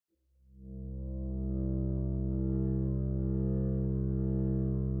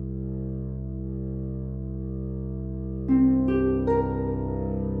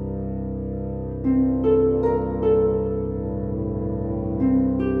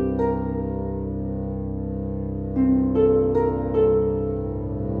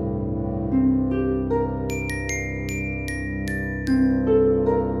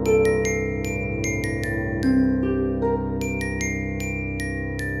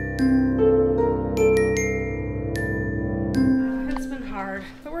It's been hard,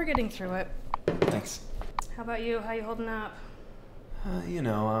 but we're getting through it. Thanks. How about you? How you holding up?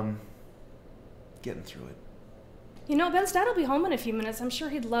 Getting through it. You know, Ben's dad will be home in a few minutes. I'm sure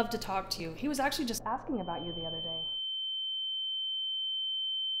he'd love to talk to you. He was actually just asking about you the other day.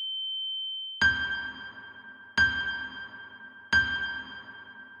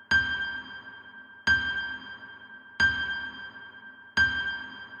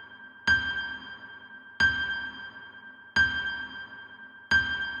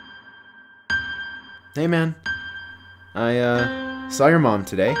 Hey man, I saw your mom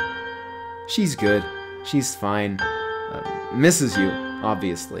today. She's good. She's fine. Misses you,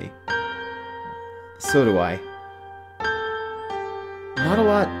 obviously. So do I. Not a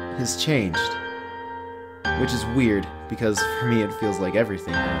lot has changed. Which is weird, because for me it feels like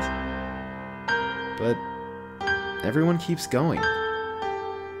everything has. But everyone keeps going.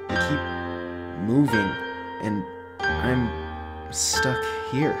 They keep moving, and I'm stuck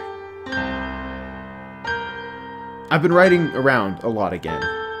here. I've been riding around a lot again.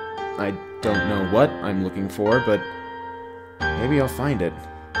 I don't know what I'm looking for, but maybe I'll find it.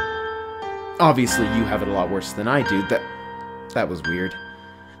 Obviously, you have it a lot worse than I do. That was weird.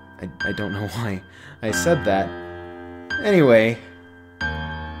 I don't know why I said that. Anyway.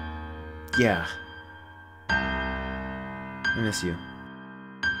 Yeah. I miss you.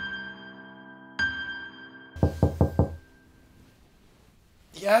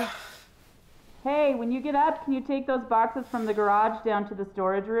 Yeah? Hey, when you get up, can you take those boxes from the garage down to the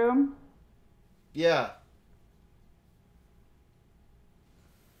storage room? Yeah.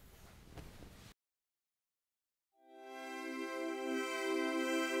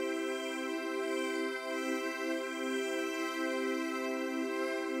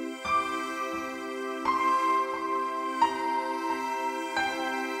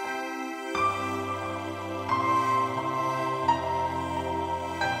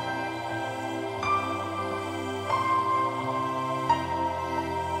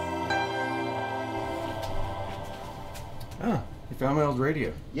 Oh, you found my old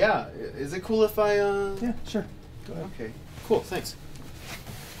radio. Yeah, is it cool if I, Yeah, sure. Go ahead. Okay, cool, thanks.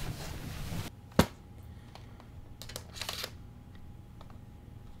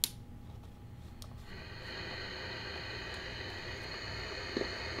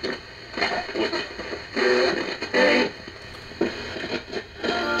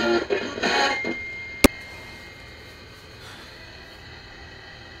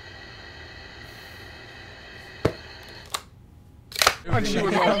 I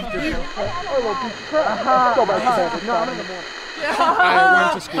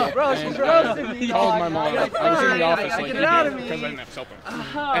went to school and called my mom. I was in the office like because I didn't have a cell phone.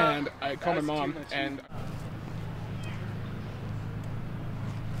 And I called my mom and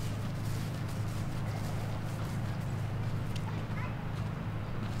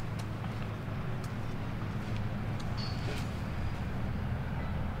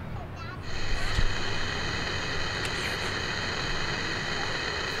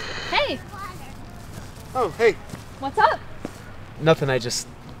Hey! Oh, hey. What's up? Nothing, I just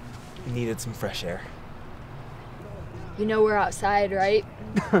needed some fresh air. You know we're outside, right?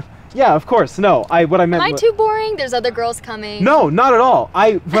 Yeah, of course. No, what I meant Am I too boring? There's other girls coming. No, not at all. What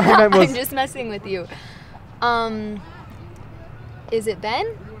I meant was... I'm just messing with you. Is it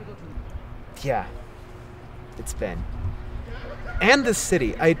Ben? Yeah. It's Ben. And the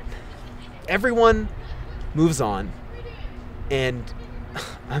city. Everyone moves on. And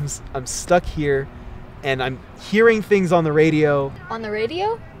I'm stuck here, and I'm hearing things on the radio. On the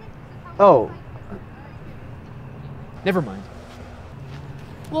radio? Oh. Never mind.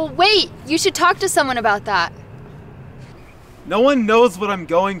 Well, wait! You should talk to someone about that. No one knows what I'm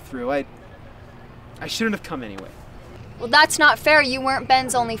going through. I shouldn't have come anyway. Well, that's not fair. You weren't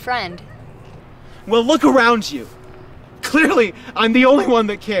Ben's only friend. Well, look around you. Clearly, I'm the only one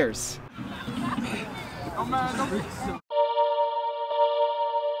that cares.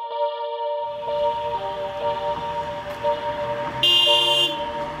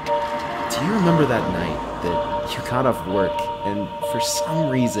 Do you remember that night that you got off work and for some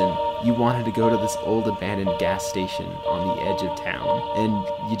reason you wanted to go to this old abandoned gas station on the edge of town, and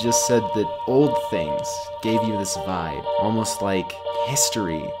you just said that old things gave you this vibe, almost like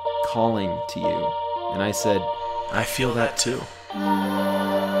history calling to you? And I said, I feel that too.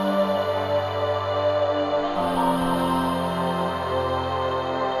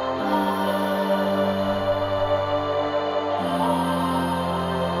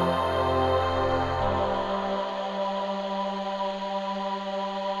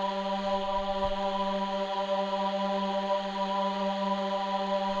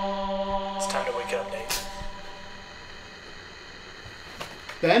 It's time to wake up, Nate.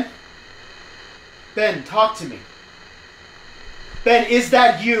 Ben? Ben, talk to me. Ben, is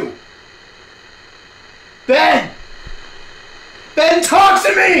that you? Ben! Ben, talk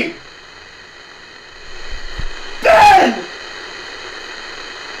to me! Ben!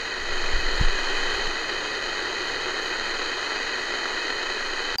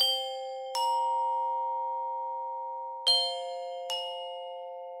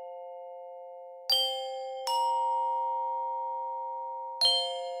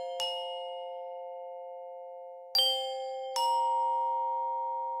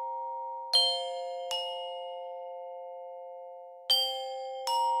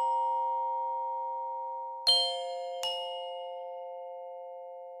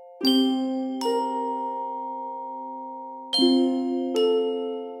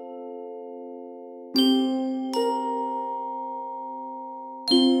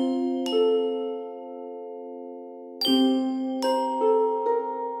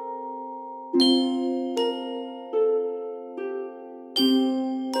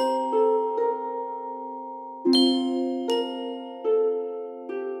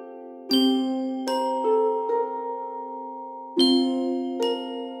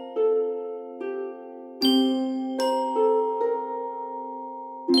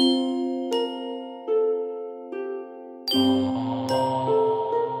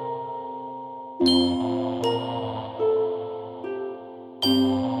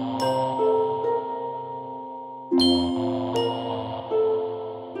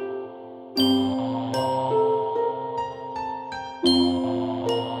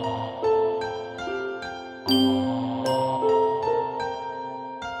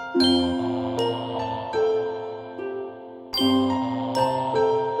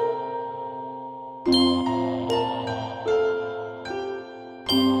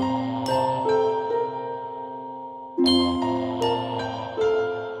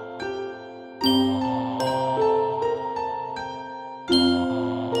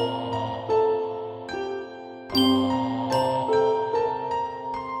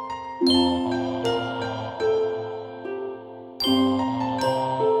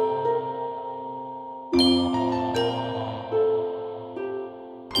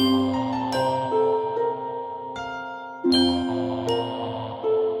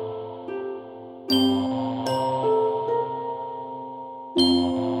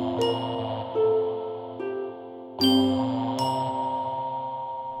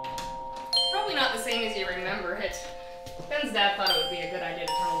 Probably not the same as you remember it. Ben's dad thought it would be a good idea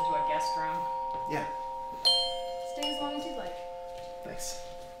to turn it into a guest room. Yeah, Stay as long as you'd like. thanks.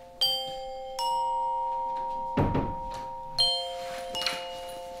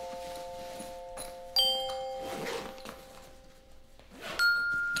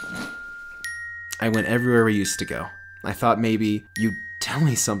 I went everywhere we used to go. I thought maybe you'd tell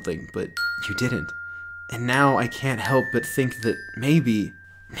me something, but you didn't. And now I can't help but think that maybe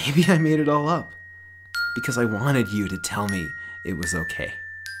I made it all up. Because I wanted you to tell me it was okay.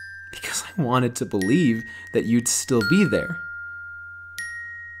 Because I wanted to believe that you'd still be there.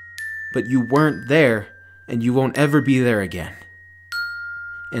 But you weren't there, and you won't ever be there again.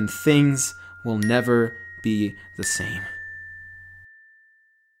 And things will never be the same.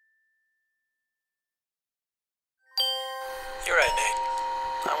 You're right, Nate.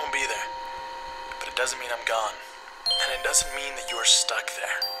 I won't be there. But it doesn't mean I'm gone. And it doesn't mean that you're stuck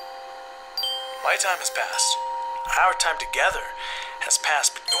there. My time has passed. Our time together has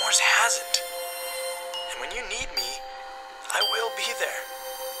passed, but yours hasn't. And when you need me, I will be there.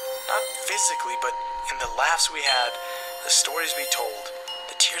 Not physically, but in the laughs we had, the stories we told,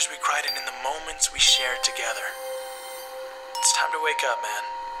 the tears we cried, and in the moments we shared together. It's time to wake up, man.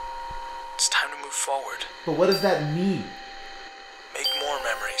 It's time to move forward. But what does that mean? Make more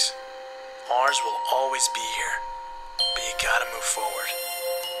memories. Ours will always be here. But you gotta move forward.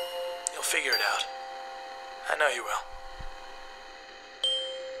 You'll figure it out. I know you will.